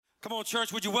Come on,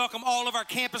 church, would you welcome all of our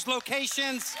campus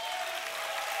locations?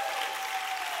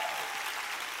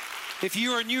 If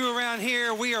you are new around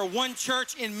here, we are one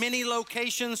church in many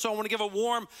locations, so I want to give a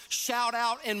warm shout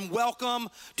out and welcome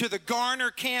to the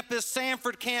Garner campus,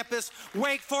 Sanford campus,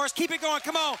 Wake Forest, keep it going,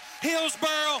 come on,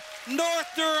 Hillsboro, North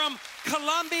Durham,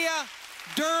 Columbia,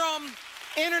 Durham,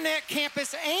 Internet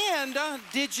campus, and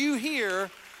did you hear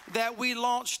that we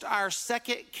launched our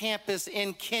second campus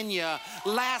in Kenya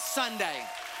last Sunday?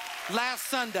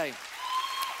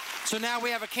 So now we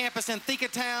have a campus in Thika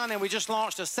Town, and we just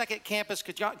launched a second campus,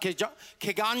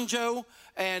 Kiganjo,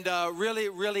 and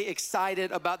really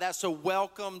excited about that. So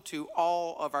welcome to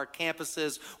all of our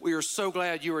campuses. We are so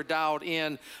glad you are dialed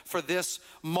in for this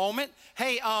moment.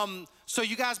 Hey, so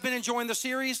you guys been enjoying the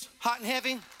series, Hot and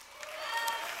Heavy?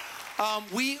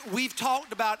 We've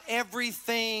talked about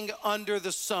everything under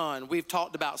the sun. We've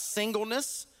talked about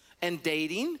singleness and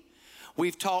dating.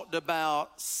 We've talked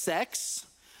about sex.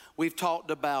 We've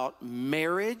talked about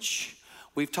marriage.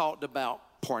 We've talked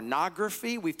about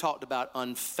pornography. We've talked about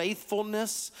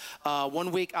unfaithfulness.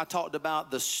 1 week I talked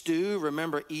about the stew.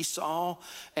 Remember Esau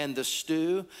and the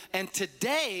stew? And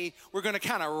today we're going to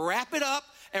kind of wrap it up,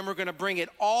 and we're going to bring it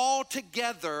all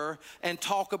together and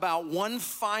talk about one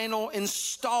final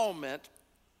installment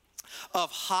of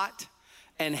Hot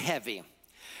and Heavy.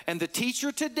 And the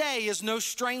teacher today is no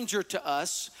stranger to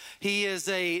us. He is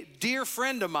a dear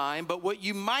friend of mine, but what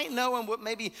you might know and what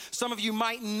maybe some of you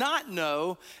might not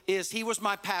know is he was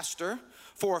my pastor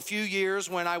for a few years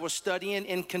when I was studying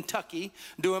in Kentucky,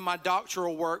 doing my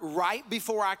doctoral work right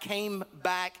before I came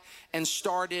back and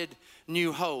started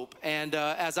New Hope. And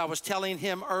as I was telling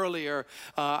him earlier,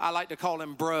 I like to call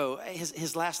him Bro.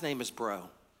 His last name is Bro.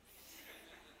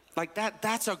 Like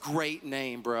that's a great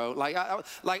name, bro.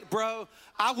 Like bro,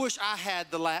 I wish I had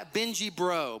the Benji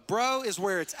Bro. Bro is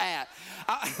where it's at.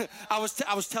 I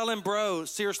was telling Bro,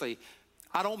 seriously,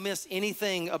 I don't miss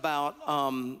anything about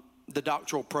the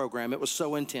doctoral program. It was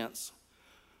so intense.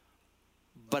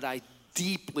 But I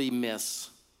deeply miss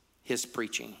his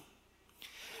preaching.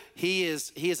 He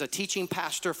is a teaching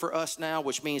pastor for us now,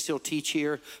 which means he'll teach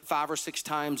here 5 or 6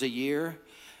 times a year.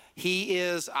 He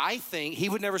is, I think, he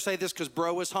would never say this because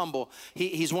Bro is humble.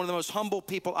 He's one of the most humble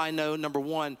people I know, number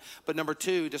one. But number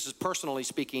two, this is personally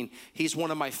speaking, he's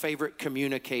one of my favorite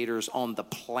communicators on the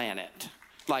planet.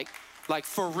 Like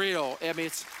for real. I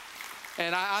mean,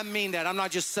 and I mean that. I'm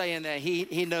not just saying that.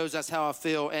 He knows that's how I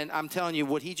feel. And I'm telling you,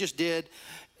 what he just did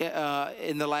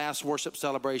in the last worship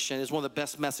celebration is one of the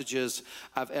best messages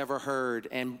I've ever heard.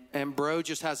 And Bro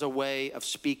just has a way of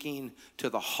speaking to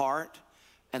the heart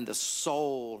and the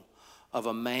soul of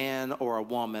a man or a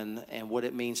woman and what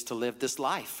it means to live this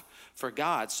life for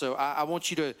God. So I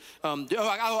want you to,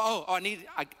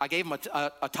 I gave him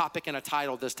a topic and a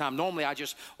title this time. Normally I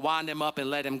just wind him up and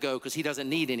let him go because he doesn't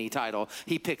need any title.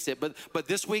 He picks it. But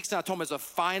this week's, I told him as a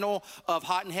final of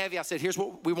Hot and Heavy, I said, here's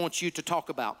what we want you to talk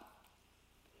about.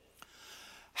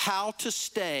 How to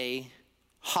stay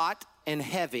hot and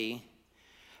heavy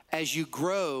as you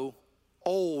grow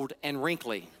old and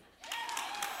wrinkly.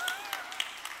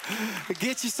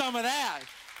 Get you some of that.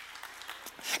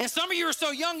 And some of you are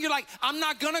so young, you're like, I'm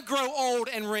not going to grow old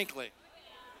and wrinkly.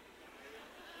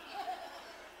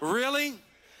 Really?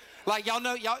 Like, y'all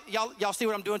know, y'all see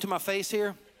what I'm doing to my face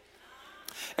here?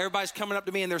 Everybody's coming up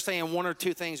to me and they're saying one or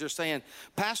two things. They're saying,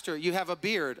 Pastor, you have a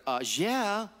beard.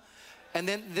 Yeah. And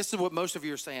then this is what most of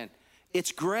you are saying.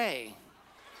 It's gray.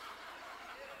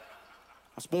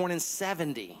 I was born in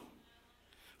 70,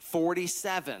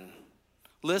 47.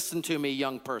 Listen to me,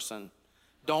 young person.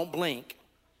 Don't blink.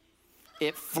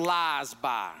 It flies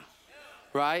by,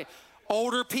 right?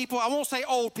 Older people, I won't say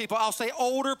old people, I'll say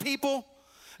older people.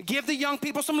 Give the young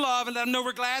people some love and let them know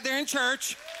we're glad they're in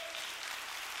church.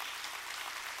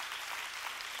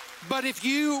 But if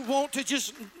you want to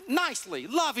just nicely,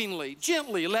 lovingly,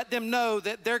 gently let them know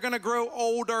that they're going to grow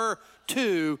older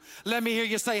too, let me hear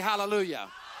you say hallelujah.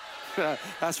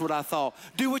 That's what I thought.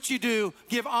 Do what you do.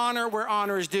 Give honor where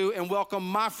honor is due, and welcome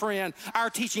my friend, our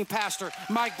teaching pastor,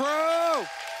 Mike Bro.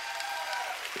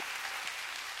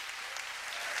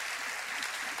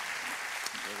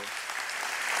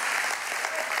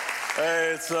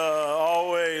 Hey, it's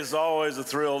always a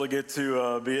thrill to get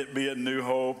to be at New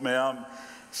Hope, man.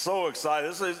 So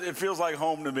excited. It feels like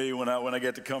home to me when I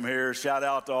get to come here. Shout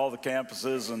out to all the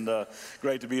campuses, and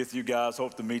great to be with you guys.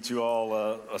 Hope to meet you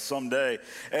all someday.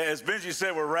 As Benji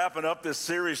said, we're wrapping up this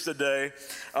series today,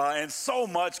 and so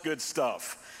much good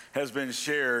stuff has been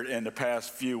shared in the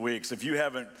past few weeks. If you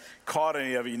haven't caught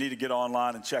any of it, you need to get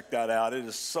online and check that out. It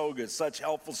is so good. Such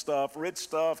helpful stuff, rich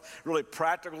stuff, really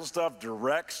practical stuff,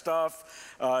 direct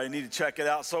stuff. You need to check it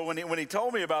out. So when he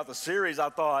told me about the series, I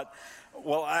thought,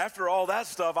 well, after all that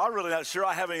stuff, I'm really not sure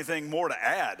I have anything more to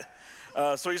add.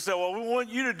 So he said, well, we want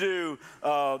you to do,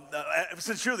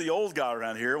 since you're the old guy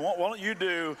around here, why don't you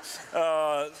do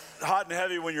Hot and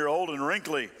Heavy when you're old and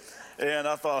wrinkly? And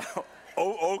I thought,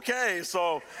 oh, okay.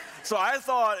 So I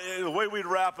thought the way we'd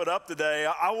wrap it up today,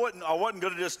 I wasn't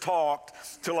going to just talk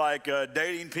to like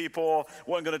dating people.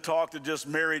 Wasn't going to talk to just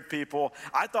married people.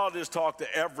 I thought I'd just talk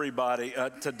to everybody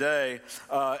today.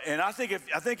 And I think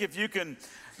if you can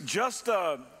just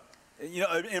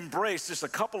embrace just a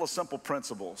couple of simple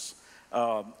principles,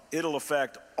 it'll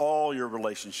affect all your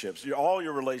relationships. All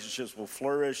your relationships will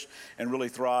flourish and really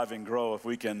thrive and grow if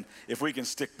we can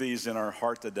stick these in our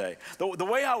heart today. The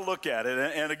way I look at it,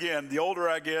 and again, the older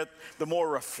I get, the more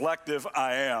reflective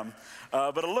I am.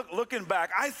 But looking back,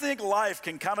 I think life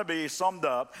can kind of be summed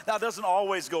up. Now, it doesn't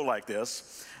always go like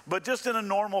this, but just in a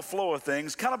normal flow of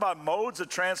things, kind of by modes of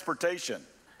transportation.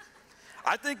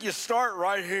 I think you start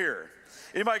right here.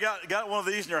 Anybody got one of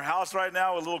these in your house right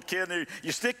now with a little kid? And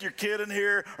you stick your kid in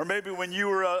here, or maybe when you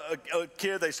were a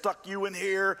kid, they stuck you in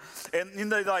here,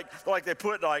 and they they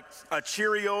put like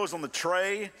Cheerios on the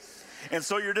tray. And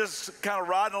so you're just kind of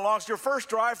riding along. It's your first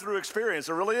drive-through experience.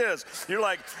 It really is. You're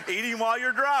like eating while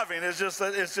you're driving. This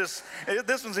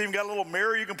one's even got a little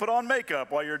mirror you can put on makeup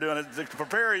while you're doing it to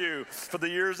prepare you for the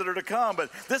years that are to come.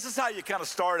 But this is how you kind of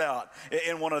start out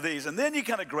in one of these. And then you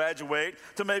kind of graduate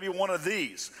to maybe one of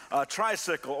these, a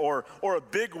tricycle or a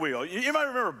big wheel. You might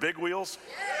remember big wheels?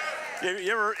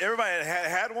 Everybody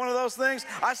had one of those things?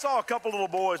 I saw a couple little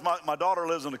boys. My daughter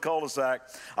lives in a cul-de-sac.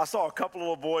 I saw a couple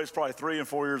little boys, probably 3 and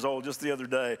 4 years old, just the other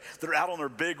day. They're out on their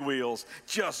big wheels,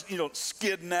 just,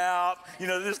 skidding out. You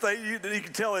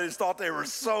can tell they just thought they were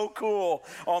so cool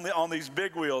on these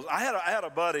big wheels. I had a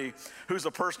buddy who's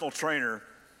a personal trainer,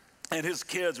 and his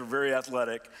kids were very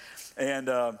athletic. And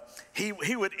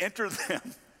he would enter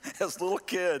them as little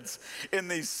kids in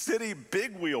these city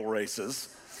big wheel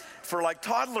races for like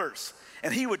toddlers,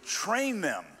 and he would train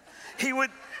them. He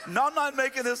would, I'm not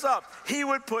making this up, he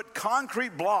would put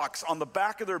concrete blocks on the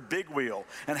back of their big wheel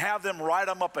and have them ride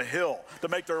them up a hill to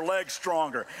make their legs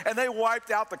stronger. And they wiped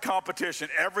out the competition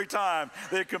every time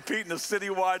they compete in a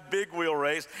citywide big wheel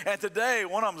race. And today,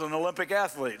 one of them's an Olympic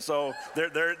athlete. So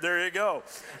there you go.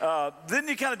 Then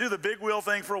you kind of do the big wheel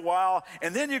thing for a while,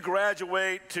 and then you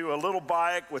graduate to a little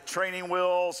bike with training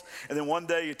wheels, and then one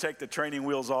day you take the training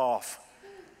wheels off.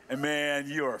 And man,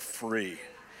 you are free.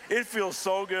 It feels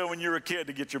so good when you're a kid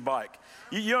to get your bike.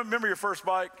 You remember your first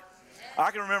bike? I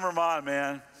can remember mine,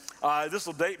 man. This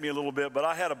will date me a little bit, but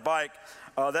I had a bike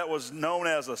that was known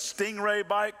as a Stingray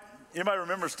bike. Anybody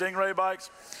remember Stingray bikes?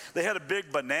 They had a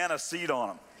big banana seat on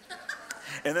them.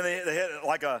 And then they had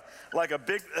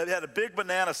it had a big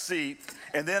banana seat,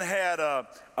 and then had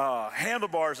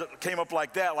handlebars that came up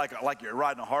like that, like you're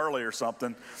riding a Harley or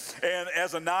something. And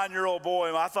as a 9-year-old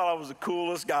boy, I thought I was the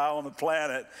coolest guy on the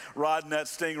planet riding that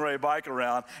Stingray bike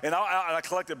around. And I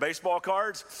collected baseball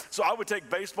cards, so I would take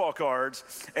baseball cards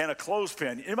and a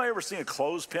clothespin. Anybody ever seen a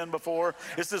clothespin before?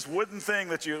 It's this wooden thing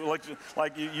that you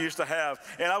like you used to have.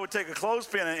 And I would take a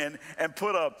clothespin and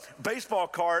put a baseball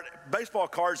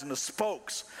cards in the spokes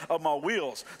of my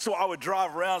wheels. So I would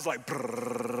drive around like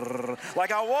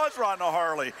I was riding a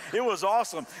Harley. It was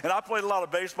awesome. And I played a lot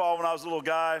of baseball when I was a little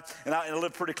guy, and I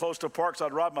lived pretty close to a park, so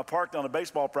I'd ride my bike down to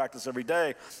baseball practice every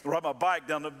day, ride my bike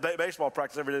down to baseball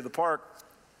practice every day to the park.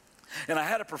 And I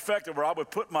had it perfected where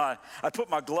I'd put my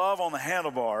glove on the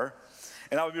handlebar,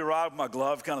 and I would be riding with my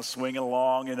glove kind of swinging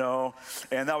along, and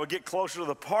I would get closer to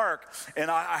the park,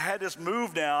 and I had this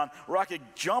move down where I could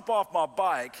jump off my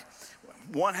bike,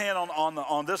 one hand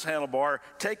on this handlebar,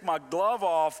 take my glove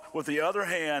off with the other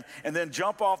hand, and then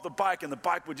jump off the bike, and the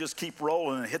bike would just keep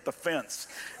rolling and hit the fence.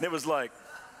 And it was like,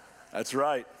 that's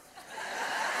right.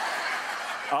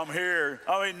 I'm here.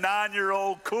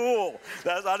 9-year-old cool.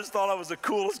 I just thought I was the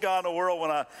coolest guy in the world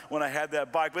when I had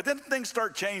that bike. But then things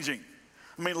start changing.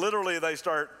 Literally they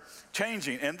start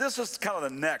changing. And this is kind of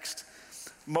the next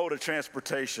mode of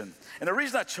transportation. And the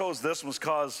reason I chose this was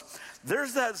because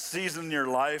there's that season in your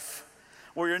life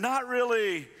where you're not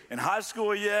really in high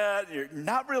school yet, you're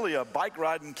not really a bike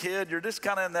riding kid, you're just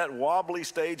kind of in that wobbly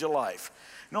stage of life.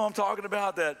 You know what I'm talking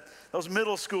about? Those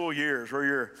middle school years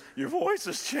where your voice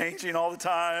is changing all the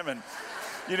time, and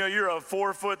you know, you're a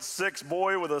 4'6"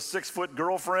 boy with a 6'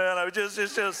 girlfriend. It's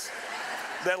just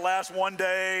that last one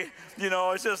day, you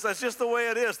know, that's just the way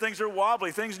it is. Things are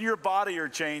wobbly. Things in your body are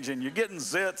changing. You're getting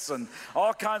zits and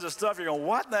all kinds of stuff. You're going,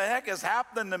 what the heck is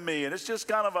happening to me? And it's just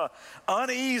kind of a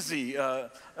uneasy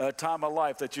time of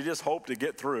life that you just hope to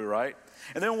get through, right?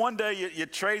 And then one day you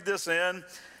trade this in.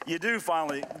 You do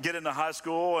finally get into high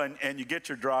school and you get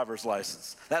your driver's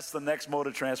license. That's the next mode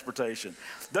of transportation.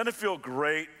 Doesn't it feel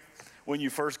great when you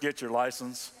first get your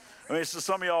license? I mean, so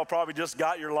some of y'all probably just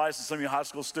got your license, some of you high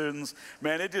school students.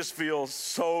 Man, it just feels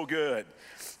so good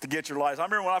to get your license. I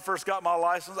remember when I first got my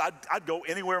license, I'd go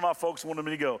anywhere my folks wanted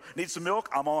me to go. Need some milk?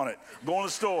 I'm on it. I'm going to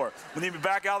the store. We need me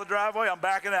back out of the driveway? I'm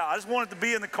backing out. I just wanted to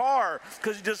be in the car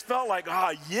because it just felt like,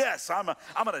 yes, I'm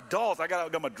an adult. I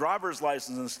got my driver's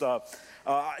license and stuff.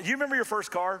 You remember your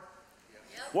first car?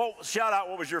 Yep. Well, shout out,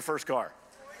 what was your first car?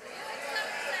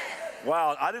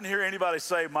 Wow, I didn't hear anybody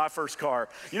say my first car.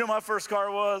 You know what my first car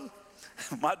was?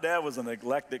 My dad was an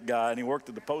eclectic guy, and he worked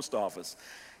at the post office.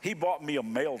 He bought me a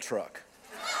mail truck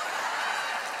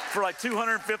for like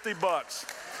 $250,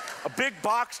 a big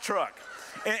box truck.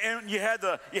 And you had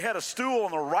a stool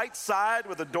on the right side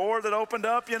with a door that opened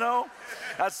up, you know.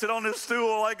 I'd sit on this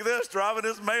stool like this, driving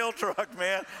this mail truck,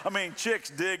 man. I mean, chicks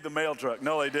dig the mail truck.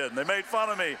 No, they didn't. They made fun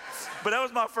of me. But that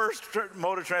was my first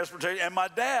mode of transportation. And my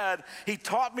dad, he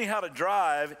taught me how to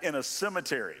drive in a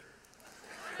cemetery.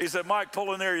 He said, Mike,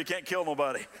 pull in there. You can't kill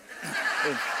nobody.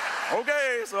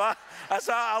 Okay, so that's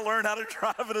how I learned how to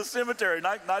drive in a cemetery.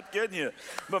 Not kidding you.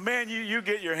 But man, you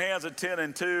get your hands at 10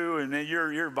 and 2, and then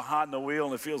you're behind the wheel,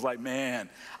 and it feels like, man,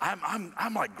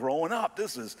 I'm like growing up.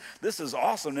 This is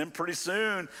awesome. And pretty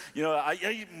soon, you know,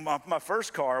 my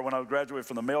first car when I graduated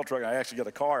from the mail truck, I actually got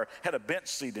a car, had a bench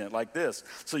seat in it like this.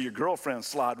 So your girlfriend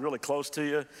slide really close to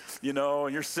you, you know,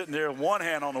 and you're sitting there with one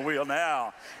hand on the wheel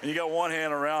now, and you got one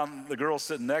hand around the girl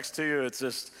sitting next to you. It's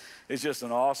just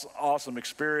an awesome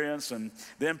experience. And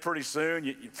then pretty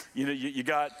soon, you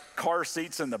got car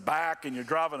seats in the back, and you're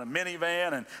driving a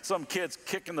minivan, and some kid's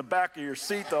kicking the back of your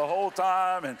seat the whole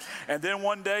time. And then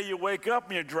one day you wake up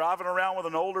and you're driving around with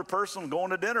an older person going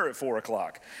to dinner at 4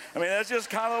 o'clock. I mean, that's just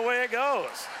kind of the way it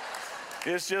goes.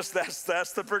 It's just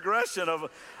that's the progression of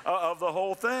the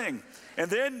whole thing. And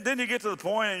then you get to the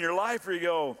point in your life where you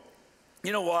go,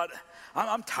 you know what?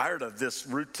 I'm tired of this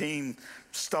routine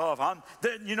stuff. I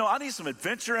need some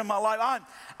adventure in my life.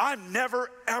 I'm never,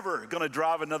 ever going to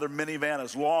drive another minivan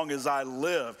as long as I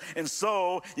live. And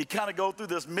so you kind of go through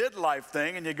this midlife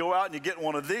thing, and you go out and you get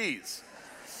one of these.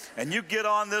 And you get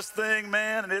on this thing,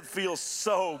 man, and it feels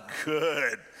so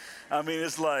good. I mean,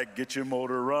 it's like, get your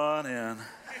motor running.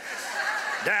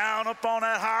 Down up on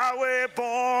that highway,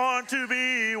 born to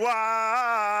be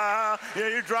wild. Yeah,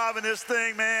 you're driving this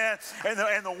thing, man,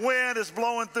 and the wind is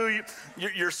blowing through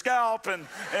your scalp, and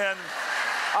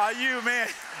you, man,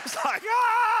 it's like,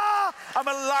 I'm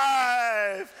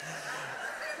alive.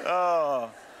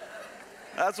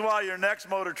 That's why your next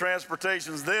mode of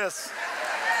transportation is this,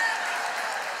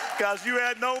 because you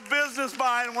had no business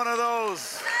buying one of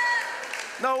those.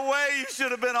 No way you should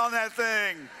have been on that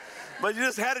thing. But you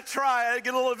just had to try it,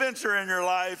 get a little adventure in your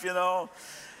life, you know.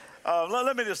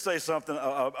 Let me just say something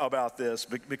about this,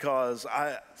 because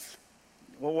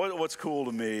what's cool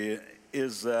to me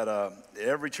is that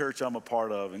every church I'm a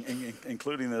part of,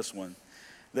 including this one,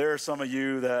 there are some of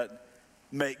you that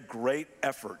make great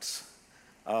efforts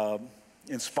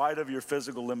in spite of your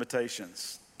physical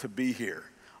limitations to be here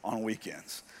on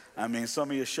weekends. I mean,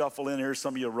 some of you shuffle in here,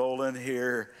 some of you roll in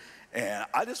here. And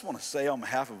I just want to say on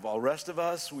behalf of all the rest of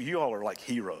us, you all are like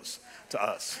heroes to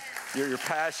us. Your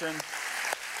passion,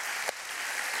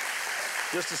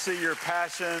 just to see your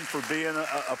passion for being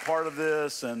a part of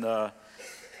this. And, I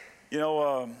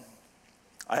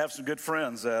have some good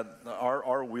friends that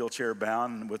are wheelchair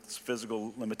bound with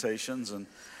physical limitations. And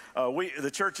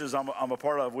the churches I'm a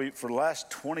part of, for the last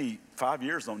 25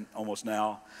 years almost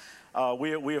now,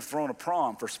 we have thrown a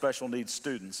prom for special needs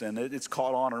students, and it's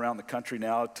caught on around the country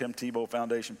now. Tim Tebow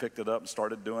Foundation picked it up and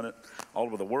started doing it all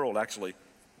over the world, actually.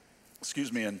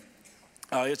 And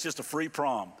it's just a free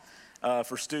prom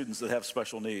for students that have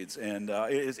special needs, and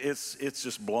it's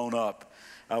just blown up.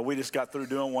 We just got through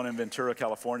doing one in Ventura,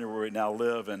 California, where we now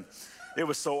live, and it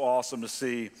was so awesome to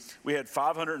see. We had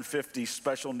 550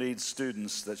 special needs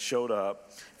students that showed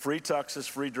up. Free tuxes,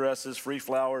 free dresses, free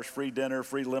flowers, free dinner,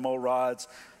 free limo rides.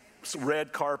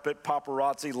 red carpet,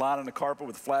 paparazzi lining the carpet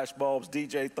with flash bulbs,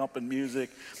 DJ thumping music.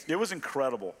 It was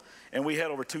incredible. And we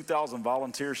had over 2,000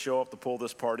 volunteers show up to pull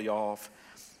this party off.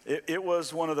 It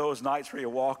was one of those nights where you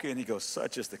walk in, you go,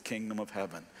 such is the kingdom of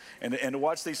heaven. And to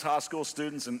watch these high school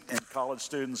students and college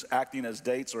students acting as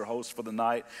dates or hosts for the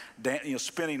night,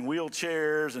 spinning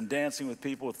wheelchairs and dancing with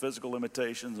people with physical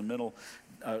limitations and mental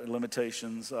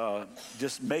limitations,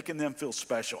 just making them feel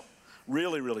special.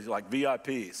 Really, really like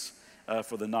VIPs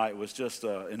for the night was just,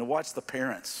 and to watch the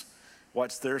parents,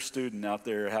 watch their student out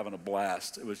there having a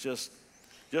blast. It was just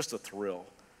a thrill.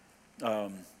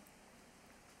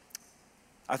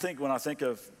 I think when I think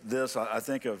of this, I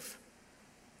think of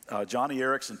Johnny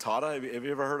Erickson Tata. Have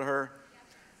you ever heard of her?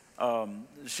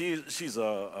 She's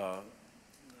a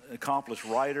accomplished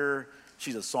writer.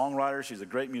 She's a songwriter. She's a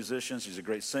great musician. She's a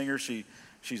great singer.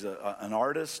 She's an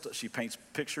artist. She paints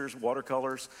pictures,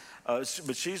 watercolors.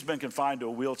 But she's been confined to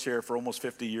a wheelchair for almost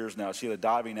 50 years now. She had a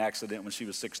diving accident when she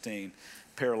was 16,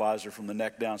 paralyzed her from the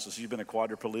neck down. So she's been a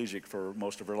quadriplegic for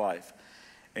most of her life.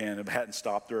 And it hadn't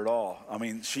stopped her at all. I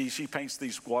mean, she paints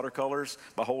these watercolors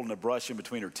by holding a brush in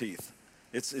between her teeth.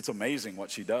 It's amazing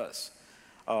what she does.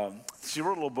 She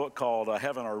wrote a little book called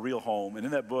Heaven, Our Real Home. And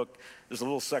in that book, there's a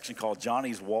little section called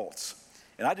Johnny's Waltz.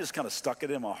 And I just kind of stuck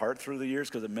it in my heart through the years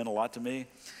because it meant a lot to me.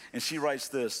 And she writes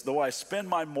this: though I spend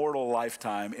my mortal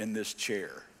lifetime in this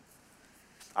chair,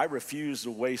 I refuse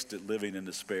to waste it living in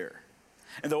despair.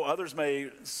 And though others may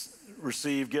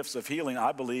receive gifts of healing,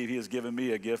 I believe he has given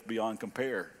me a gift beyond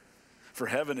compare. For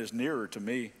heaven is nearer to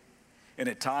me, and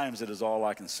at times it is all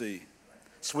I can see.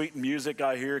 Sweet music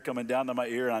I hear coming down to my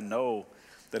ear, and I know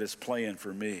that it's playing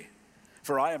for me.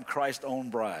 For I am Christ's own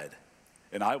bride,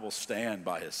 and I will stand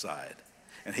by his side.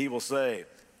 And he will say,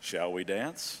 shall we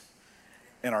dance?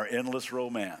 And our endless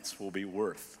romance will be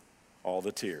worth all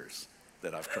the tears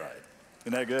that I've cried.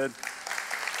 Isn't that good?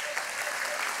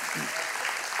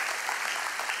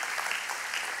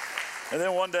 And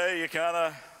then one day you kind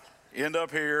of end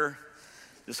up here.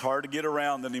 It's hard to get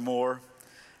around anymore.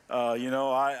 I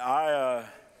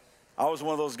was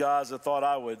one of those guys that thought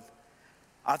I would.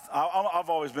 I've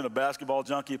always been a basketball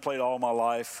junkie, played all my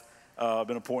life. I've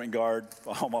been a point guard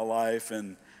all my life.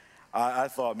 And I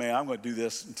thought, man, I'm going to do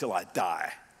this until I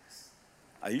die.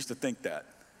 I used to think that.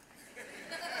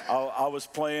 I was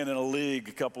playing in a league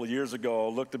a couple of years ago. I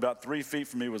looked about 3 feet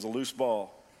from me was a loose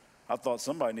ball. I thought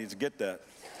somebody needs to get that.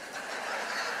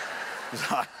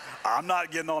 I'm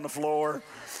not getting on the floor.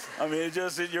 I mean,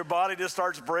 your body just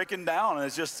starts breaking down, and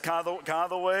it's just kind of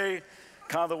the way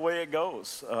it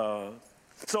goes.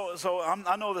 So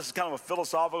I know this is kind of a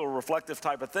philosophical, reflective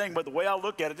type of thing, but the way I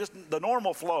look at it, just the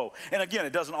normal flow. And again,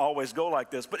 it doesn't always go like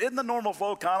this, but isn't the normal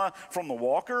flow kind of from the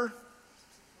walker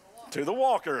to the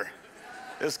walker?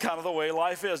 It's kind of the way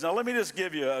life is. Now, let me just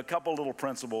give you a couple little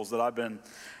principles that I've been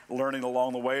learning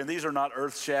along the way. And these are not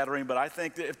earth-shattering, but I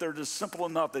think that if they're just simple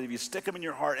enough that if you stick them in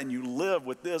your heart and you live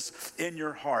with this in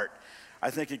your heart,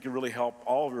 I think it can really help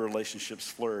all of your relationships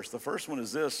flourish. The first one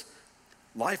is this: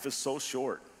 life is so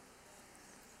short.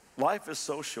 Life is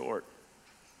so short.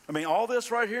 I mean, all this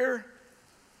right here,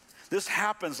 this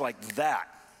happens like that.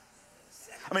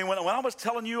 I mean, when I was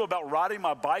telling you about riding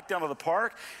my bike down to the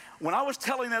park, when I was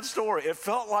telling that story, it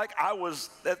felt like I was,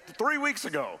 3 weeks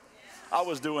ago, I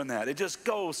was doing that. It just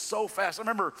goes so fast. I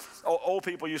remember old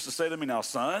people used to say to me, now,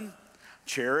 son,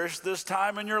 cherish this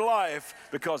time in your life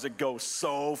because it goes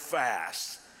so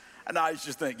fast. And I used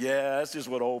to think, yeah, that's just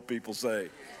what old people say.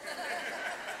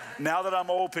 Now that I'm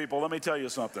old people, let me tell you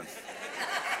something.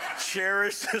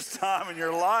 Cherish this time in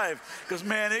your life because,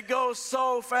 man, it goes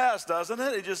so fast, doesn't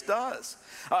it? It just does.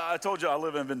 I told you I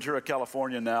live in Ventura,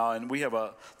 California now, and we have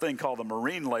a thing called the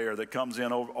marine layer that comes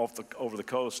in over the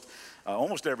coast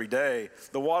almost every day.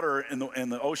 The water in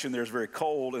the ocean there is very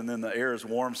cold, and then the air is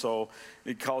warm, so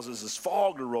it causes this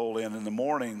fog to roll in the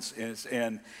mornings,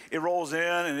 and it rolls in,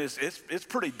 and it's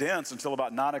pretty dense until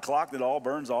about 9 o'clock. It all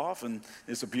burns off, and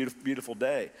it's a beautiful, beautiful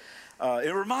day.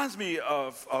 It reminds me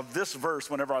of this verse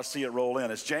whenever I see it roll in.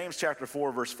 It's James chapter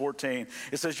 4, verse 14.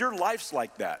 It says, your life's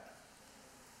like that.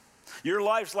 Your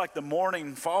life's like the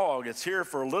morning fog. It's here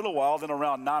for a little while, then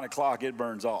around 9 o'clock it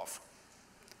burns off.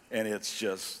 And it's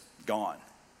just gone.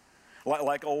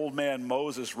 Like old man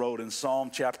Moses wrote in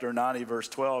Psalm chapter 90, verse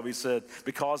 12, he said,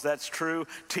 because that's true,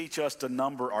 teach us to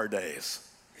number our days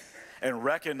and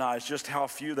recognize just how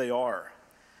few they are.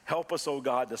 Help us, oh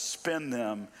God, to spend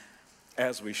them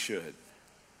as we should.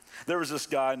 There was this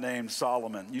guy named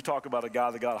Solomon. You talk about a guy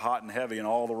that got hot and heavy in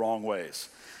all the wrong ways.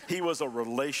 He was a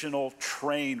relational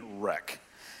train wreck.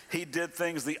 He did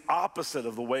things the opposite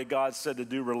of the way God said to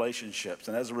do relationships.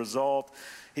 And as a result,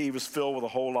 he was filled with a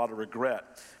whole lot of regret.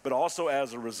 But also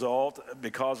as a result,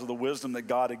 because of the wisdom that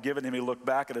God had given him, he looked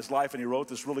back at his life and he wrote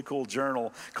this really cool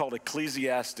journal called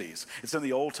Ecclesiastes. It's in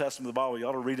the Old Testament of the Bible. You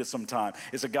ought to read it sometime.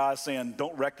 It's a guy saying,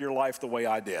 don't wreck your life the way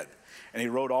I did. And he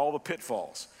wrote all the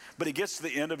pitfalls. But he gets to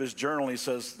the end of his journal and he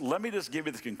says, let me just give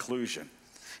you the conclusion.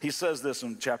 He says this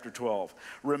in chapter 12,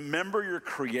 remember your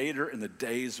Creator in the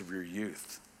days of your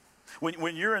youth.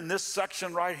 When you're in this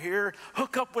section right here,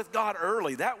 hook up with God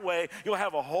early. That way, you'll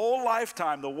have a whole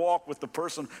lifetime to walk with the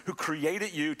person who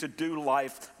created you to do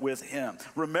life with him.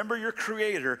 Remember your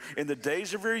Creator in the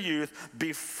days of your youth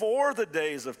before the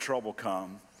days of trouble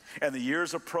come and the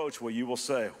years approach where you will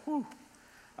say, whew,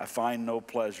 I find no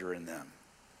pleasure in them.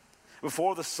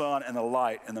 Before the sun and the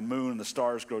light and the moon and the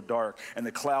stars grow dark and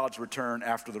the clouds return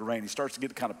after the rain. He starts to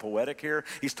get kind of poetic here.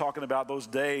 He's talking about those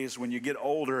days when you get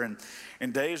older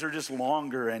and days are just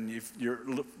longer and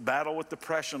you battle with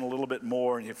depression a little bit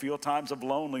more and you feel times of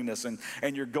loneliness and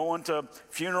you're going to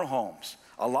funeral homes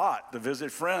a lot to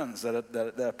visit friends that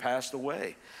have passed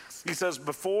away. He says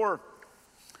before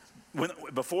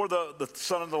the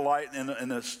sun and the light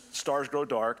and the stars grow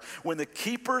dark, when the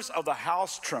keepers of the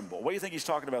house tremble. What do you think he's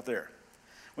talking about there?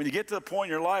 When you get to the point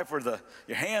in your life where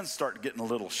your hands start getting a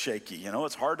little shaky,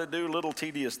 it's hard to do little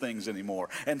tedious things anymore.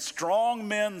 And strong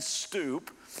men stoop,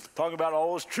 talking about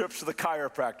all those trips to the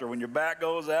chiropractor when your back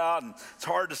goes out and it's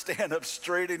hard to stand up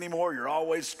straight anymore, you're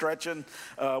always stretching.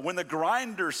 When the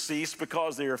grinders cease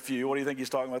because they are few, what do you think he's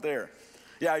talking about there?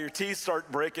 Yeah, your teeth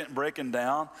start breaking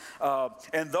down.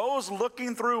 And those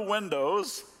looking through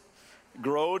windows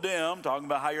grow dim, talking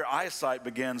about how your eyesight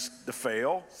begins to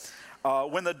fail.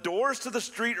 When the doors to the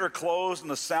street are closed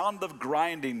and the sound of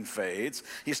grinding fades,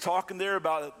 he's talking there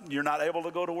about you're not able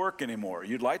to go to work anymore.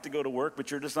 You'd like to go to work,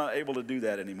 but you're just not able to do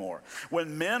that anymore.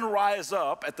 When men rise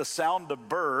up at the sound of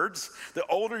birds, the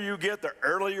older you get, the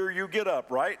earlier you get up,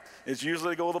 right? It's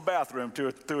usually to go to the bathroom two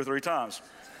or three times.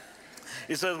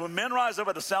 He says, when men rise up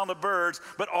at the sound of birds,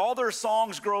 but all their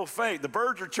songs grow faint. The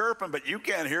birds are chirping, but you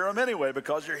can't hear them anyway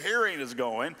because your hearing is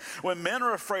going. When men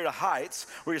are afraid of heights,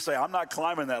 where you say, I'm not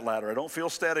climbing that ladder. I don't feel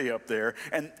steady up there.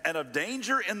 And of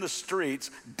danger in the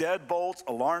streets, deadbolts,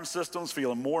 alarm systems,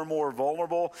 feeling more and more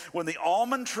vulnerable. When the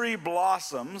almond tree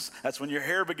blossoms, that's when your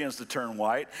hair begins to turn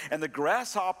white. And the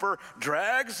grasshopper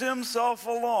drags himself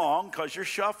along because you're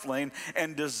shuffling.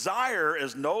 And desire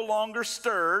is no longer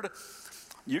stirred.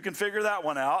 You can figure that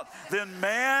one out. Then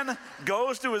man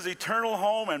goes to his eternal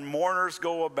home and mourners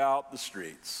go about the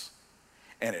streets.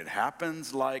 And it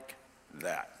happens like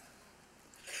that.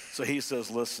 So he says,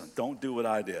 listen, don't do what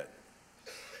I did.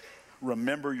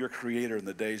 Remember your Creator in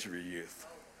the days of your youth.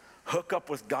 Hook up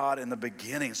with God in the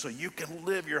beginning so you can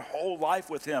live your whole life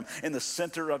with him in the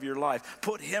center of your life.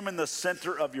 Put him in the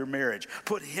center of your marriage.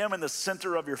 Put him in the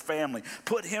center of your family.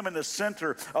 Put him in the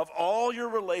center of all your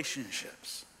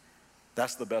relationships.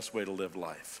 That's the best way to live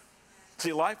life.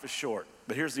 See, life is short,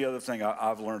 but here's the other thing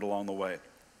I've learned along the way.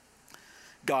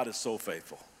 God is so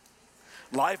faithful.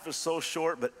 Life is so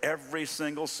short, but every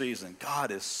single season,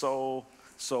 God is so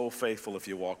faithful if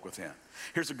you walk with him.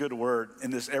 Here's a good word.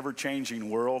 In this ever-changing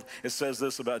world, it says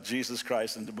this about Jesus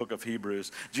Christ in the book of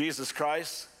Hebrews. Jesus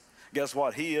Christ, guess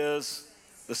what? He is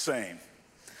the same.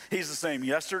 He's the same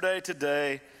yesterday,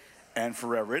 today, and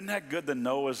forever. Isn't that good to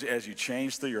know as you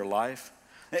change through your life?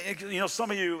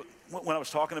 Some of you, when I was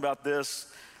talking about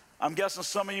this, I'm guessing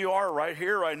some of you are right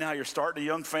here, right now. You're starting a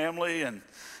young family and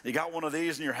you got one of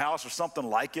these in your house or something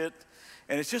like it.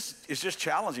 And it's just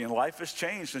challenging. Life has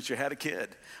changed since you had a kid.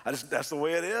 That's the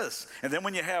way it is. And then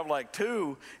when you have like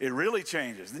two, it really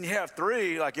changes. Then you have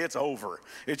three, like it's over.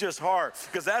 It's just hard.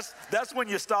 Because that's when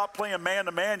you stop playing man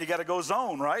to man. You got to go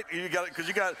zone, right?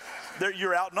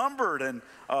 You're outnumbered. And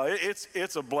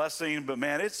it's a blessing, but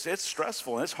man, it's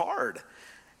stressful and it's hard.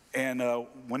 And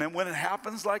when it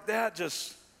happens like that,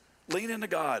 just lean into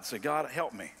God. Say, God,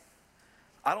 help me.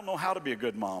 I don't know how to be a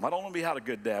good mom. I don't know how to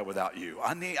be a good dad without you.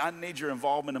 I need your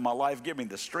involvement in my life. Give me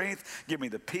the strength. Give me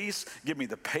the peace. Give me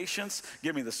the patience.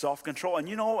 Give me the self-control. And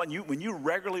when you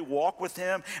regularly walk with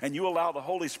him and you allow the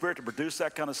Holy Spirit to produce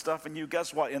that kind of stuff in you,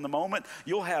 guess what? In the moment,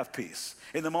 you'll have peace.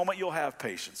 In the moment, you'll have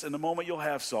patience. In the moment, you'll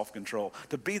have self-control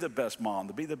to be the best mom,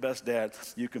 to be the best dad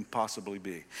you can possibly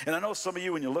be. And I know some of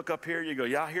you, when you look up here, you go,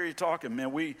 yeah, I hear you talking,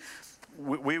 man. We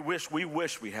wish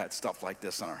we had stuff like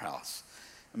this in our house.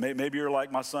 Maybe you're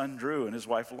like my son Drew and his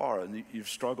wife Laura, and you've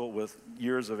struggled with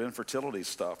years of infertility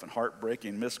stuff and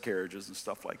heartbreaking miscarriages and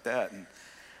stuff like that. And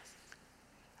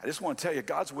I just want to tell you,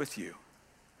 God's with you.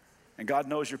 And God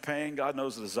knows your pain. God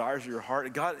knows the desires of your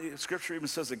heart. And Scripture even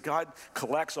says that God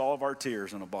collects all of our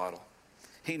tears in a bottle.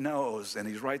 He knows, and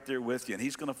he's right there with you, and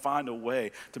he's going to find a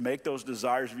way to make those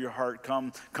desires of your heart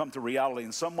come to reality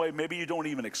in some way maybe you don't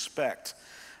even expect.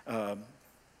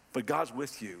 But God's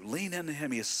with you. Lean into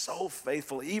him. He is so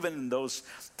faithful, even in those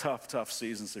tough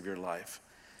seasons of your life.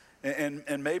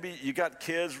 And maybe you got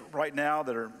kids right now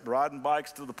that are riding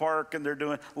bikes to the park and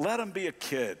let them be a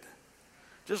kid.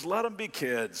 Just let them be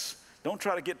kids. Don't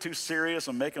try to get too serious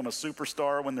and make them a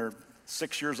superstar when they're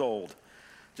 6 years old.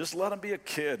 Just let them be a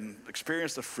kid and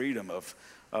experience the freedom of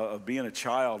being a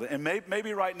child. And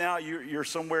maybe right now you're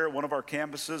somewhere at one of our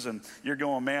campuses and you're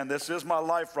going, man, this is my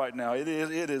life right now. It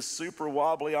is super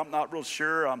wobbly. I'm not real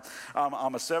sure. I'm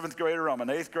a 7th grader. I'm an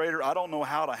 8th grader. I don't know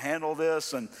how to handle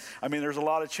this. And I mean, there's a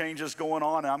lot of changes going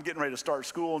on. And I'm getting ready to start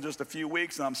school in just a few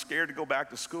weeks, and I'm scared to go back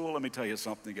to school. Let me tell you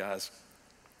something, guys.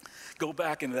 Go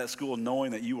back into that school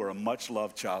knowing that you are a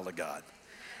much-loved child of God.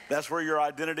 That's where your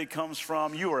identity comes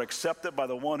from. You are accepted by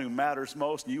the one who matters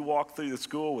most. You walk through the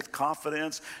school with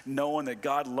confidence, knowing that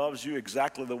God loves you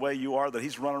exactly the way you are, that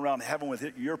he's running around heaven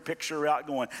with your picture out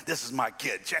going, this is my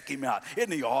kid, check him out.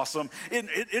 Isn't he awesome?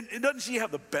 Doesn't she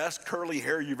have the best curly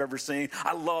hair you've ever seen?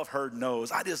 I love her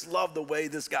nose. I just love the way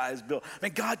this guy is built. I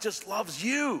mean, God just loves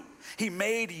you. He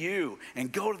made you. And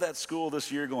go to that school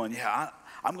this year going, yeah,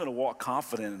 I'm going to walk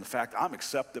confident in the fact I'm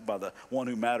accepted by the one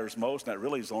who matters most, and that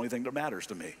really is the only thing that matters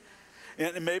to me.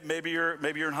 And maybe you're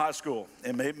in high school,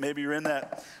 and maybe you're in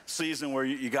that season where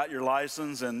you got your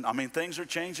license, and I mean, things are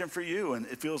changing for you, and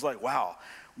it feels like, wow,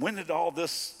 when did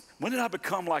I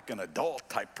become like an adult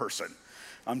type person?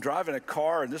 I'm driving a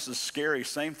car, and this is scary.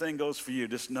 Same thing goes for you.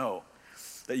 Just know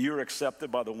that you're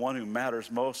accepted by the one who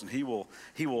matters most, and he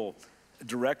will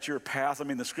direct your path. I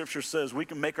mean, the scripture says we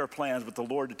can make our plans, but the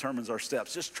Lord determines our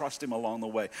steps. Just trust him along the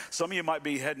way. Some of you might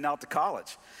be heading out to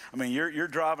college. I mean, you're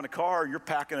driving a car, you're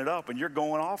packing it up, and you're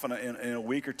going off in a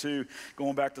week or two,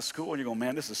 going back to school, and you're going,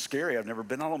 man, this is scary. I've never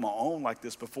been out on my own like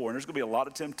this before. And there's going to be a lot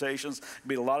of temptations,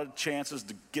 be a lot of chances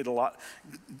to get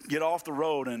off the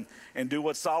road and do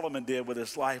what Solomon did with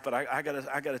his life. But I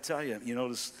gotta tell you,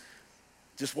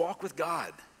 just walk with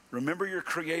God. Remember your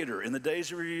Creator in the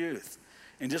days of your youth.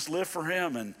 And just live for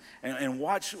him and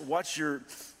watch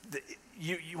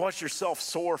yourself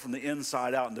soar from the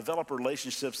inside out and develop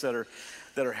relationships that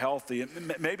are healthy.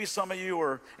 And maybe some of you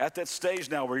are at that stage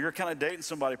now where you're kind of dating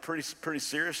somebody pretty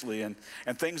seriously, and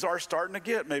things are starting to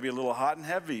get maybe a little hot and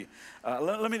heavy.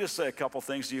 Let me just say a couple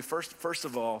things to you. First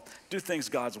of all, do things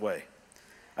God's way.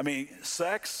 I mean,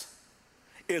 sex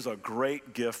is a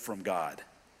great gift from God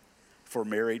for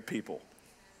married people.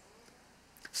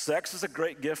 Sex is a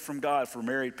great gift from God for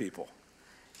married people.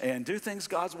 And do things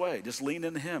God's way. Just lean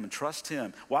into him and trust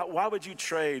him. Why would you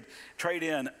trade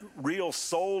in real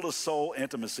soul-to-soul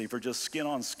intimacy for just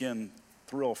skin-on-skin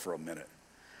thrill for a minute?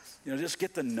 Just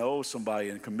get to know somebody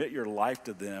and commit your life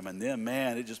to them. And then,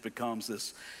 man, it just becomes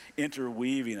this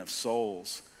interweaving of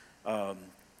souls.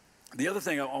 The other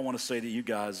thing I want to say to you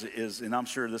guys is, and I'm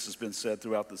sure this has been said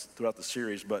throughout the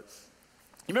series, but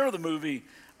you remember the movie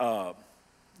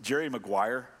Jerry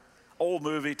Maguire, old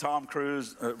movie, Tom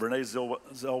Cruise, Renee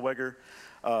Zellweger,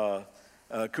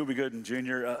 Cuba Gooding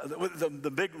Jr.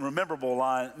 The big memorable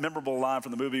line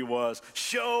from the movie was,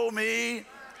 "Show me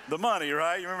the money,"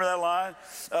 right? You remember that line?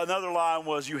 Another line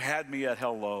was, "You had me at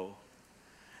hello."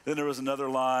 Then there was another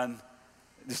line,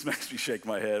 it just makes me shake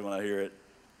my head when I hear it.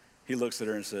 He looks at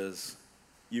her and says,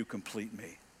 "You complete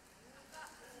me."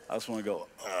 I just want to go,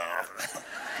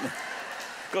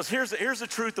 because here's the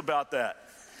truth about that.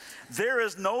 There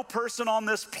is no person on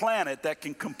this planet that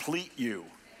can complete you.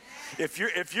 If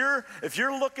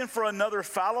you're looking for another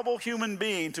fallible human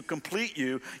being to complete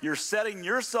you, you're setting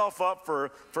yourself up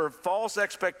for false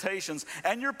expectations,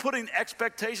 and you're putting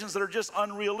expectations that are just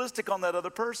unrealistic on that other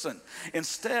person.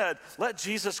 Instead, let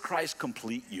Jesus Christ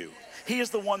complete you. He is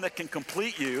the one that can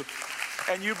complete you,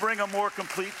 and you bring a more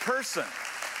complete person.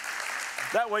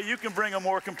 That way you can bring a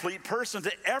more complete person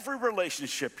to every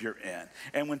relationship you're in.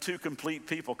 And when two complete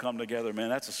people come together, man,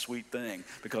 that's a sweet thing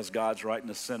because God's right in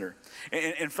the center.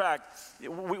 In fact,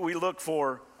 we look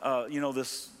for,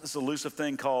 this elusive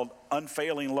thing called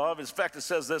unfailing love. In fact, it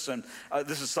says this, and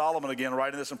this is Solomon again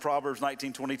writing this in Proverbs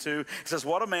 19:22. It says,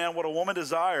 what a woman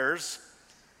desires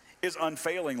is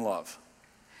unfailing love.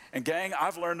 And gang,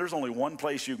 I've learned there's only one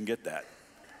place you can get that.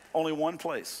 Only one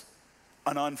place.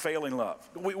 An unfailing love.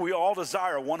 We all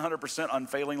desire 100%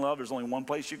 unfailing love. There's only one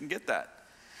place you can get that.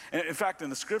 And in fact, in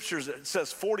the scriptures, it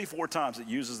says 44 times it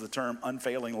uses the term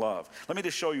unfailing love. Let me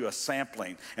just show you a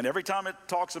sampling. And every time it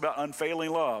talks about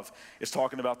unfailing love, it's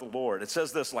talking about the Lord. It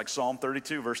says this, like Psalm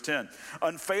 32, verse 10.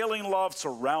 Unfailing love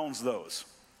surrounds those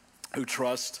who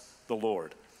trust the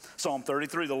Lord. Psalm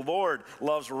 33, the Lord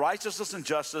loves righteousness and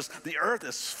justice. The earth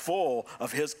is full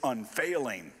of his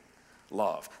unfailing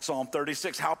love. Psalm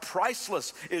 36, how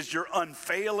priceless is your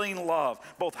unfailing love.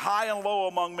 Both high and low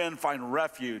among men find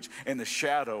refuge in the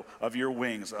shadow of your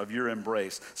wings, of your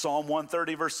embrace. Psalm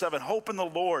 130, verse 7, hope in the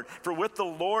Lord, for with the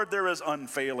Lord there is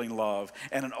unfailing love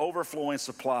and an overflowing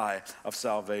supply of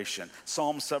salvation.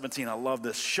 Psalm 17, I love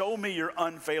this. Show me your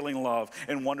unfailing love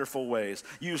in wonderful ways.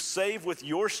 You save with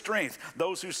your strength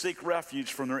those who seek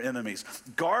refuge from their enemies.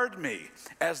 Guard me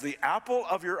as the apple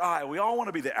of your eye. We all want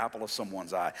to be the apple of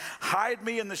someone's eye. Hide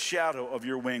me in the shadow of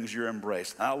your wings, your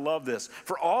embrace. And I love this.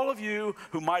 For all of you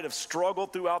who might have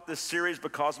struggled throughout this series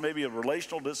because maybe of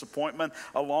relational disappointment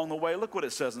along the way, look what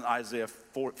it says in Isaiah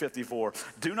 54.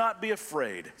 Do not be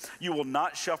afraid. You will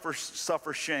not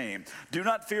suffer shame. Do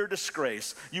not fear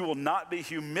disgrace. You will not be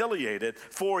humiliated,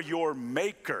 for your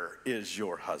Maker is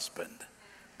your husband.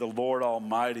 The Lord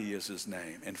Almighty is his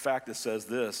name. In fact, it says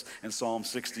this in Psalm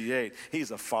 68.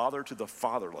 He's a father to the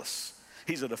fatherless.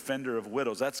 He's a defender of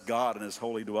widows. That's God in his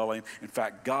holy dwelling. In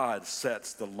fact, God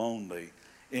sets the lonely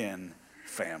in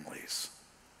families.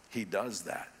 He does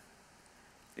that.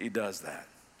 He does that.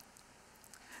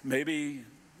 Maybe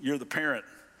you're the parent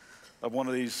of one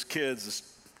of these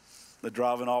kids that's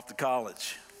driving off to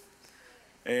college.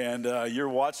 And you're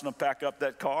watching them pack up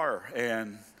that car.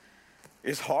 And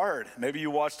it's hard. Maybe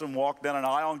you watched them walk down an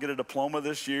aisle and get a diploma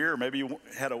this year. Or maybe you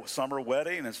had a summer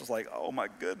wedding. And it's just like, oh, my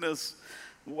goodness.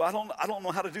 Well, I don't know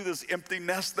how to do this empty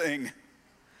nest thing.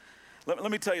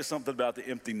 Let me tell you something about the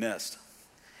empty nest.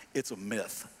 It's a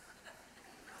myth.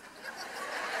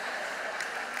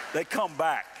 They come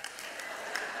back.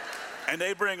 And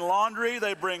they bring laundry,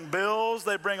 they bring bills,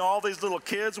 they bring all these little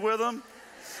kids with them.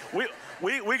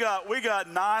 We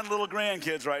got 9 little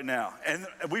grandkids right now, and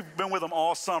we've been with them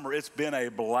all summer. It's been a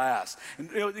blast. And,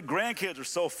 grandkids are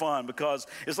so fun because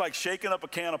it's like shaking up a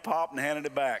can of pop and handing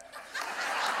it back.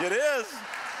 It is.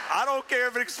 I don't care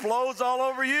if it explodes all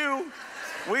over you.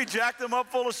 We jacked them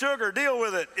up full of sugar. Deal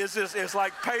with it. It's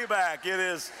like payback. It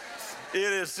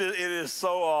is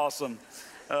so awesome.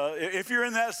 If you're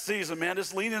in that season, man,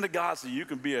 just lean into God so you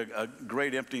can be a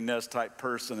great empty nest type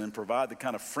person and provide the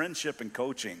kind of friendship and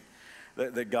coaching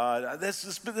that God. This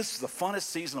is the funnest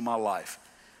season of my life,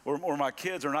 where my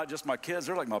kids are not just my kids;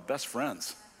 they're like my best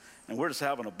friends, and we're just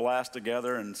having a blast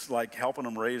together, and it's like helping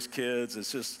them raise kids.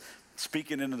 It's just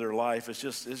speaking into their life. It's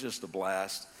just a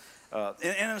blast.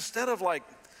 And instead of like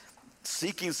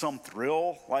seeking some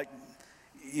thrill, like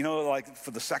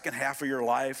for the second half of your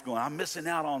life, going, I'm missing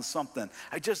out on something.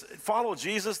 I just follow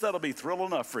Jesus. That'll be thrill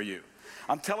enough for you.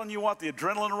 I'm telling you what, the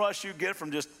adrenaline rush you get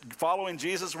from just following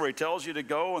Jesus where he tells you to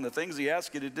go and the things he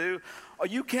asks you to do,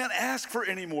 you can't ask for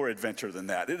any more adventure than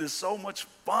that. It is so much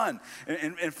fun.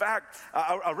 And in fact,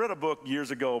 I read a book years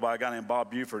ago by a guy named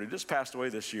Bob Buford, who just passed away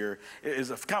this year. It is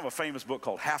kind of a famous book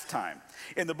called Halftime.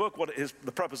 In the book,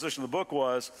 the preposition of the book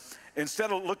was,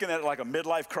 instead of looking at it like a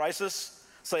midlife crisis,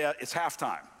 say it's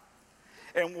halftime.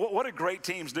 And what do great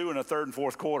teams do in the third and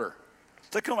fourth quarter?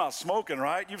 They come out smoking,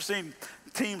 right? You've seen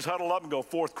teams huddle up and go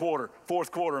fourth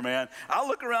quarter, man. I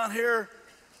look around here,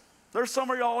 there's some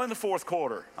of y'all in the fourth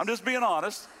quarter. I'm just being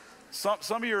honest. Some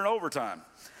of you are in overtime.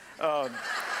 But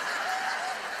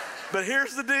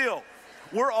here's the deal.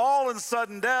 We're all in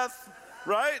sudden death,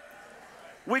 right?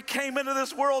 We came into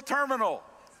this world terminal.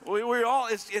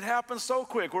 It happens so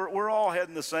quick. We're all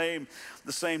heading the same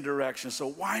direction. So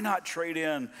why not trade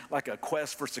in like a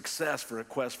quest for success for a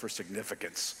quest for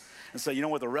significance? And say, you know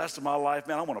what, the rest of my life,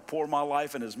 man, I want to pour my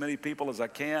life in as many people as I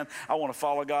can. I want to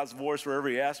follow God's voice wherever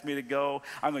he asks me to go.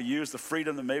 I'm going to use the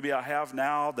freedom that maybe I have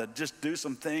now to just do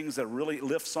some things that really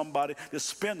lift somebody. Just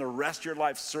spend the rest of your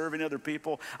life serving other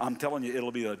people. I'm telling you,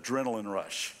 it'll be an adrenaline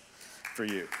rush for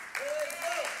you.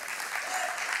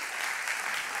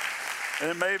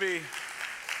 And maybe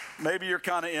you're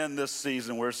kind of in this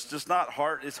season where it's just not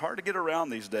hard. It's hard to get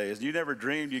around these days. You never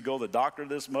dreamed you'd go to the doctor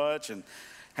this much and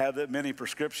have that many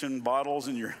prescription bottles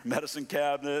in your medicine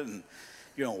cabinet, and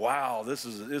wow, this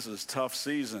is a tough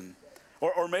season.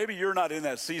 Or maybe you're not in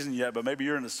that season yet, but maybe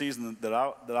you're in the season that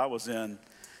I was in,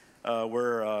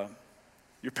 where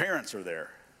your parents are there,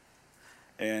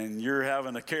 and you're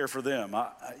having to care for them.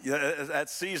 That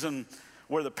season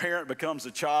where the parent becomes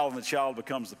the child and the child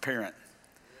becomes the parent.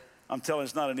 I'm telling you,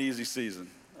 it's not an easy season.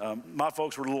 My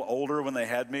folks were a little older when they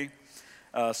had me.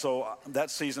 So that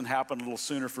season happened a little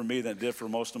sooner for me than it did for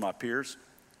most of my peers.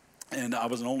 And I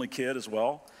was an only kid as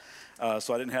well.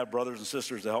 So I didn't have brothers and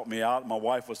sisters to help me out. My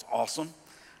wife was awesome.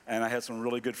 And I had some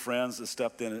really good friends that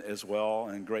stepped in as well,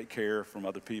 and great care from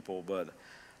other people. But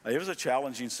it was a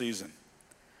challenging season.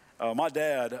 My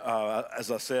dad, as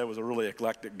I said, was a really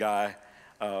eclectic guy.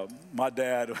 My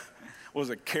dad was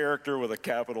a character with a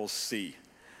capital C.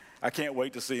 I can't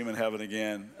wait to see him in heaven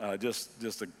again.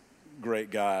 Just a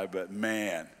great guy, but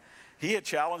man, he had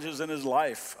challenges in his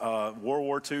life. World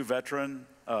War II veteran,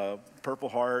 Purple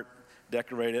Heart,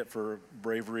 decorated for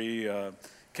bravery,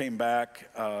 came back.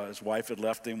 His wife had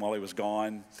left him while he was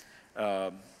gone.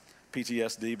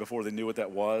 PTSD before they knew what that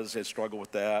was, had struggled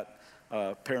with that.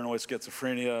 Paranoid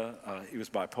schizophrenia, he was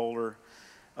bipolar.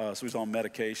 So he was on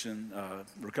medication,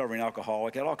 recovering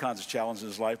alcoholic, had all kinds of challenges in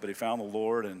his life, but he found the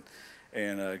Lord,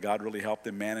 and God really helped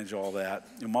him manage all that.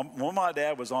 And when my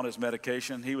dad was on his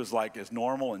medication, he was like as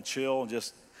normal and chill and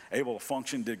just able to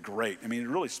function, did great. I mean, a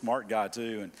really smart guy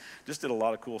too, and just did a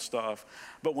lot of cool stuff.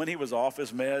 But when he was off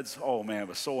his meds, oh man, it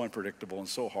was so unpredictable and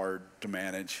so hard to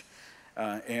manage.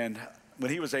 And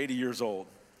when he was 80 years old,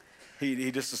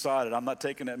 he just decided, I'm not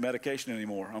taking that medication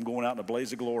anymore. I'm going out in a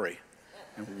blaze of glory.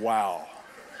 And wow.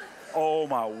 Oh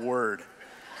my word.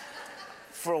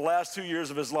 For the last 2 years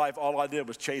of his life, all I did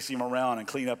was chase him around and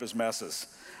clean up his messes.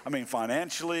 I mean,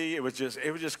 financially, it was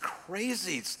just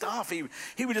crazy stuff.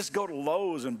 He would just go to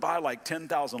Lowe's and buy like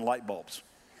 10,000 light bulbs.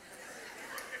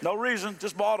 No reason,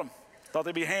 just bought them. Thought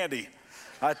they'd be handy.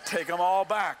 I'd take them all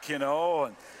back, you know.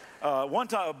 And one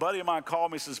time, a buddy of mine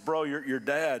called me and says, bro, your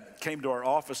dad came to our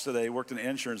office today. He worked in an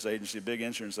insurance agency, a big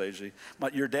insurance agency.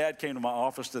 Your dad came to my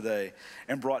office today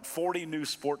and brought 40 new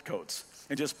sport coats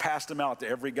and just passed them out to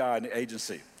every guy in the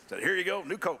agency. Said, here you go,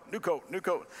 new coat, new coat, new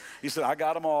coat. He said, I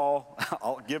got them all.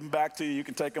 I'll give them back to you. You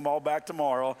can take them all back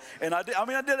tomorrow. And I did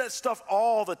that stuff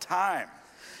all the time.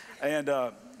 And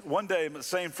one day, the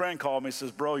same friend called me and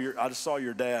says, bro, I just saw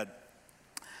your dad.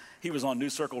 He was on New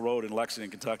Circle Road in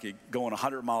Lexington, Kentucky, going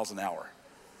 100 miles an hour.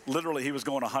 Literally, he was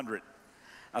going 100.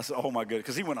 I said, oh my goodness,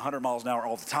 because he went 100 miles an hour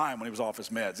all the time when he was off his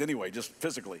meds. Anyway, just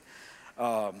physically.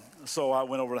 So I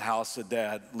went over to the house and said,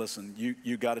 Dad, listen,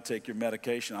 you got to take your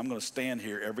medication. I'm going to stand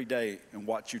here every day and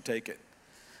watch you take it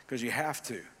because you have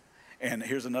to. And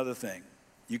here's another thing.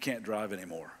 You can't drive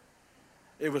anymore.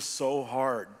 It was so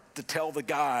hard to tell the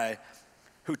guy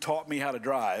who taught me how to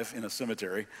drive in a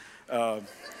cemetery,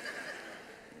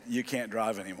 you can't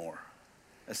drive anymore.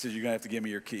 I said, you're going to have to give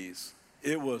me your keys.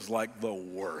 It was like the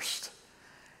worst.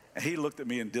 And he looked at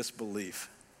me in disbelief.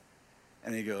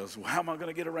 And he goes, well, how am I going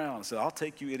to get around? I said, I'll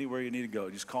take you anywhere you need to go.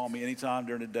 Just call me anytime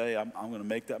during the day. I'm going to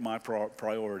make that my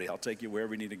priority. I'll take you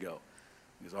wherever you need to go.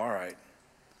 He goes, all right.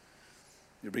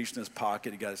 He reached in his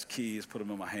pocket. He got his keys, put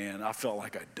them in my hand. I felt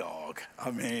like a dog.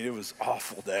 I mean, it was an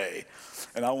awful day.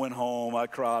 And I went home. I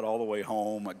cried all the way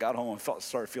home. I got home and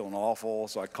started feeling awful.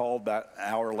 So I called back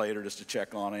an hour later just to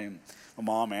check on him. My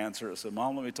mom answered. I said,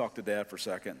 Mom, let me talk to Dad for a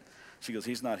second. She goes,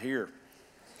 he's not here.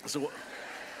 I said,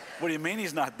 what do you mean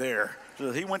he's not there? She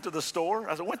said, he went to the store?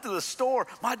 I said, went to the store.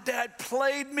 My dad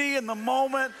played me in the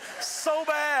moment so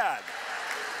bad.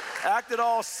 Acted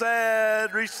all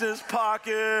sad, reached in his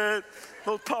pocket,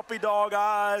 those puppy dog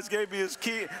eyes, gave me his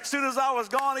key. As soon as I was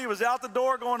gone, he was out the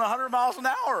door going 100 miles an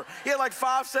hour. He had like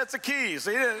 5 sets of keys.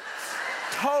 He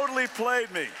totally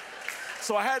played me.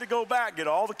 So I had to go back, get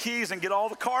all the keys and get all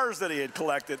the cars that he had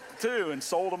collected too, and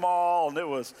sold them all. And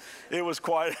it was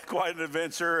quite an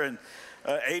adventure. And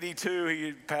 82,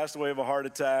 he passed away of a heart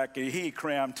attack. And he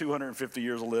crammed 250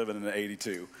 years of living into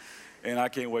 82. And I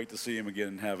can't wait to see him again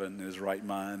in heaven in his right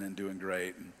mind and doing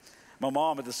great. And my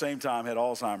mom at the same time had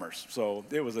Alzheimer's, so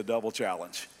it was a double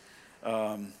challenge.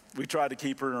 We tried to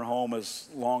keep her in her home as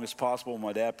long as possible when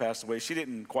my dad passed away. She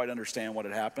didn't quite understand what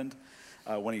had happened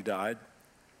when he died.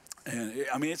 And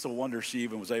I mean, it's a wonder she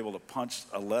even was able to punch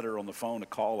a letter on the phone to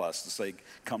call us to say,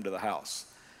 come to the house.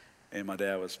 And my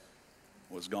dad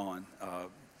was gone.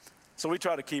 So we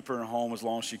tried to keep her in her home as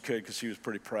long as she could because she was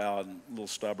pretty proud and a little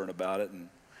stubborn about it. And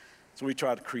so we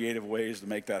tried creative ways to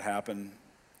make that happen.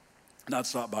 And I'd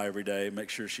stop by every day, make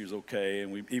sure she was okay.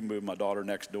 And we even moved my daughter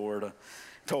next door.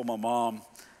 Told my mom,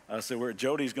 I said,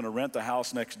 Jody's going to rent the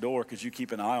house next door because you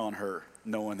keep an eye on her,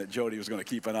 knowing that Jody was going to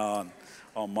keep an eye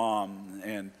on Mom.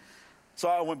 And so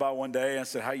I went by one day and I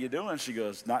said, how you doing? She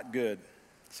goes, not good.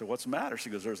 I said, what's the matter? She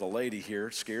goes, there's a lady here.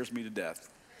 It scares me to death.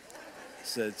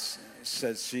 Says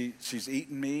she's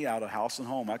eating me out of house and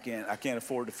home. I can't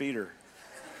afford to feed her.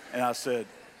 And I said,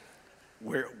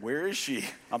 where is she?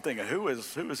 I'm thinking, who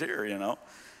is here, you know?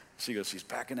 She goes, she's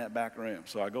back in that back room.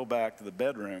 So I go back to the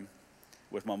bedroom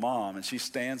with my mom, and she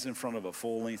stands in front of a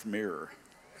full-length mirror.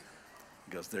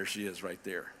 Goes, there she is right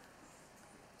there.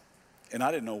 And I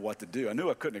didn't know what to do. I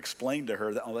knew I couldn't explain to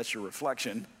her that, oh, that's your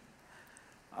reflection.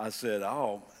 I said,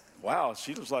 oh, wow,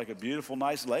 she looks like a beautiful,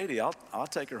 nice lady. I'll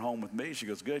take her home with me. She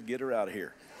goes, good, get her out of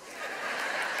here.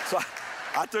 So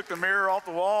I took the mirror off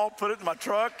the wall, put it in my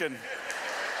truck, and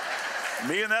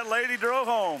me and that lady drove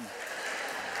home.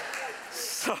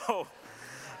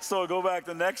 So I go back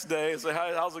the next day and say,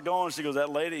 how's it going? She goes,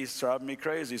 that lady's driving me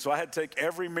crazy. So I had to take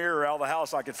every mirror out of the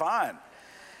house I could find.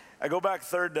 I go back the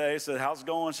third day, said, how's it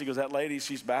going? She goes, that lady,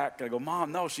 she's back. I go,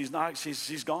 Mom, no, she's not.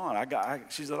 She's gone.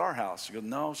 She's at our house. She goes,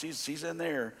 no, she's in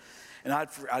there. And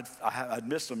I'd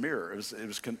missed a mirror.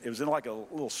 It was in like a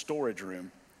little storage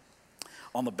room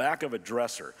on the back of a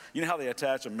dresser. You know how they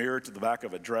attach a mirror to the back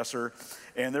of a dresser?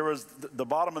 And there was, the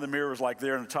bottom of the mirror was like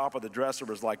there, and the top of the dresser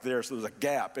was like there, so there was a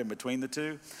gap in between the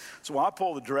two. So when I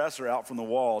pulled the dresser out from the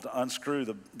wall to unscrew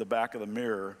the back of the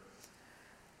mirror,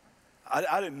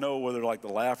 I didn't know whether like to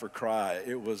laugh or cry.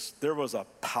 There was a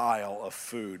pile of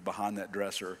food behind that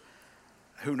dresser.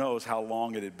 Who knows how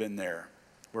long it had been there.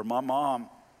 Where my mom,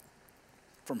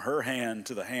 from her hand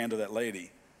to the hand of that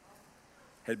lady,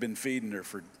 had been feeding her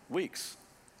for weeks.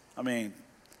 I mean,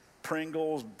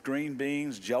 Pringles, green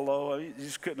beans, Jell-O, you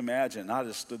just couldn't imagine. I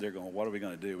just stood there going, what are we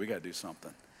going to do? We got to do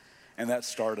something. And that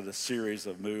started a series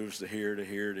of moves to here, to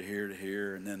here, to here, to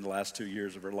here. And then the last 2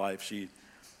 years of her life, she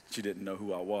didn't know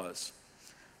who I was.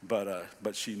 But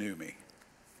she knew me.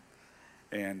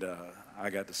 And I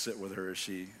got to sit with her as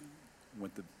she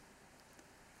went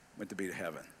to be to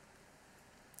heaven.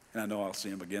 And I know I'll see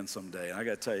him again someday. And I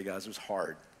got to tell you guys, it was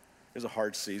hard. It was a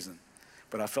hard season.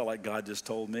 But I felt like God just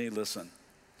told me, listen,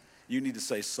 you need to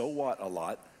say, so what, a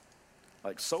lot.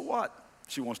 Like, so what?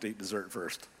 She wants to eat dessert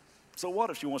first. So what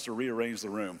if she wants to rearrange the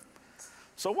room?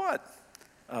 So what?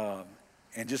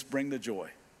 And just bring the joy.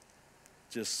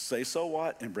 Just say so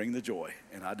what and bring the joy.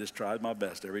 And I just tried my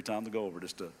best every time to go over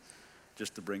just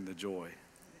to bring the joy.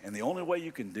 And the only way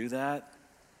you can do that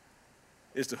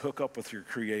is to hook up with your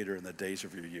Creator in the days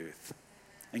of your youth.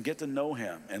 And get to know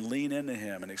him and lean into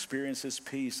him and experience his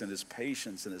peace and his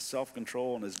patience and his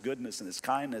self-control and his goodness and his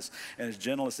kindness and his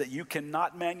gentleness that you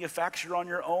cannot manufacture on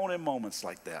your own in moments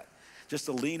like that. Just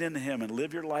to lean into him and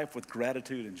live your life with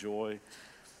gratitude and joy.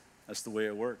 That's the way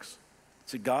it works.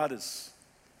 See, God is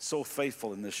so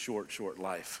faithful in this short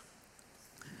life.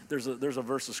 There's a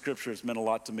verse of scripture that's meant a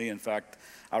lot to me. In fact,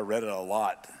 I read it a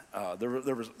lot. There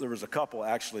was a couple,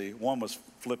 actually. One was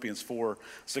Philippians 4,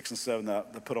 6 and 7 that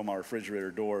I put on my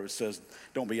refrigerator door. It says,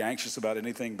 don't be anxious about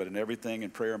anything, but in everything,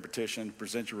 in prayer and petition,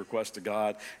 present your request to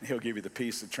God, and he'll give you the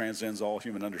peace that transcends all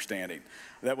human understanding.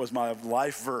 That was my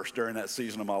life verse during that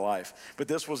season of my life. But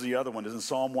this was the other one. It's in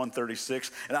Psalm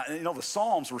 136. And the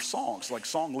Psalms were songs, like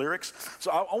song lyrics.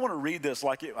 So I want to read this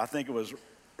like I think it was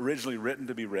originally written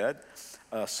to be read,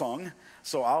 sung.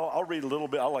 So I'll read a little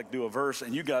bit. I'll do a verse,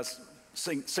 and you guys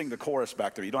sing the chorus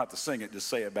back there. You don't have to sing it, just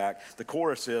say it back. The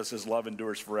chorus is, his love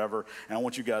endures forever, and I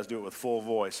want you guys to do it with full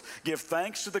voice. Give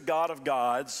thanks to the God of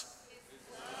gods.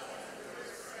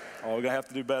 Oh, we're going to have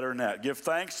to do better than that. Give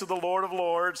thanks to the Lord of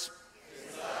lords.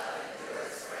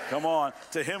 Come on.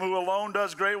 To him who alone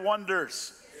does great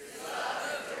wonders.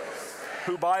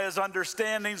 Who by his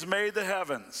understandings made the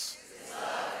heavens.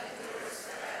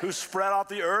 Who spread out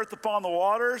the earth upon the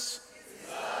waters.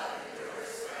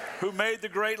 Who made the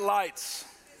great lights,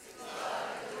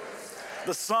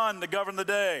 the sun to govern the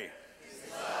day,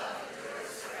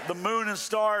 the moon and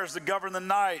stars to govern the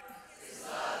night.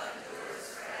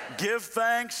 Give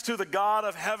thanks to the God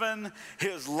of heaven.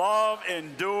 His love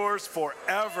endures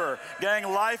forever.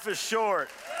 Gang, life is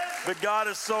short, but God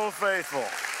is so faithful.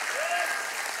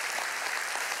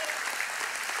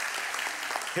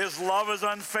 His love is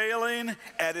unfailing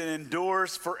and it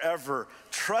endures forever.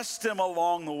 Trust him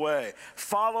along the way.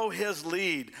 Follow his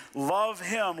lead. Love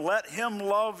him. Let him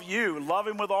love you. Love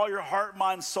him with all your heart,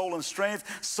 mind, soul, and strength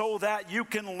so that you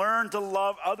can learn to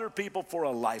love other people for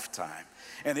a lifetime.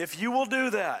 And if you will do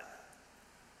that,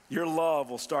 your love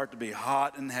will start to be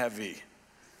hot and heavy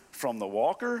from the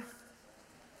walker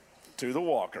to the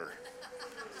walker.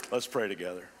 Let's pray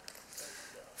together.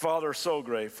 Father, so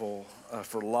grateful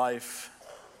for life.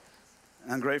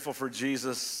 I'm grateful for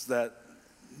Jesus, that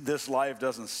this life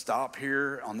doesn't stop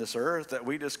here on this earth, that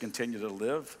we just continue to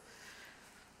live,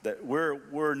 that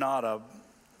we're not a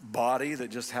body that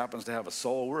just happens to have a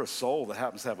soul. We're a soul that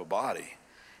happens to have a body.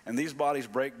 And these bodies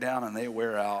break down and they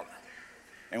wear out.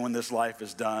 And when this life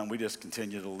is done, we just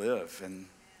continue to live. And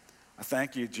I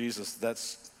thank you, Jesus,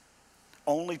 that's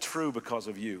only true because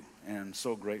of you. And I'm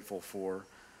so grateful for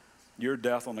your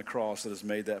death on the cross that has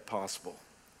made that possible.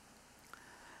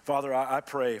 Father, I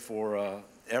pray for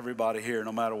everybody here,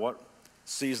 no matter what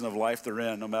season of life they're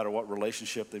in, no matter what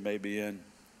relationship they may be in.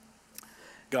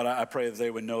 God, I pray that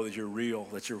they would know that you're real,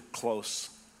 that you're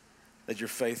close, that you're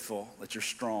faithful, that you're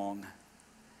strong.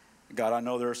 God, I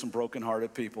know there are some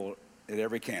brokenhearted people at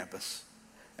every campus.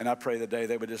 And I pray today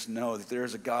they would just know that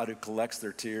there's a God who collects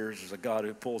their tears. There's a God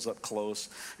who pulls up close,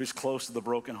 who's close to the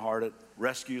brokenhearted,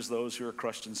 rescues those who are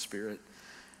crushed in spirit.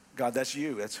 God, that's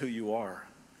you. That's who you are.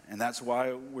 And that's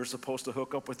why we're supposed to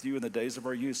hook up with you in the days of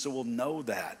our youth. So we'll know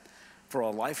that for a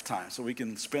lifetime. So we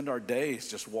can spend our days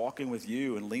just walking with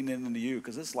you and leaning into you.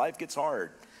 Because this life gets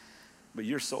hard. But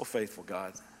you're so faithful,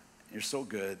 God. You're so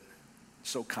good,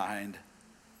 so kind,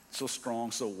 so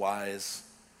strong, so wise.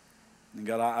 And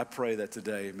God, I pray that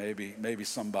today maybe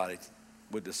somebody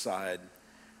would decide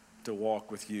to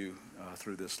walk with you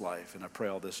through this life. And I pray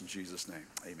all this in Jesus' name.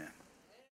 Amen.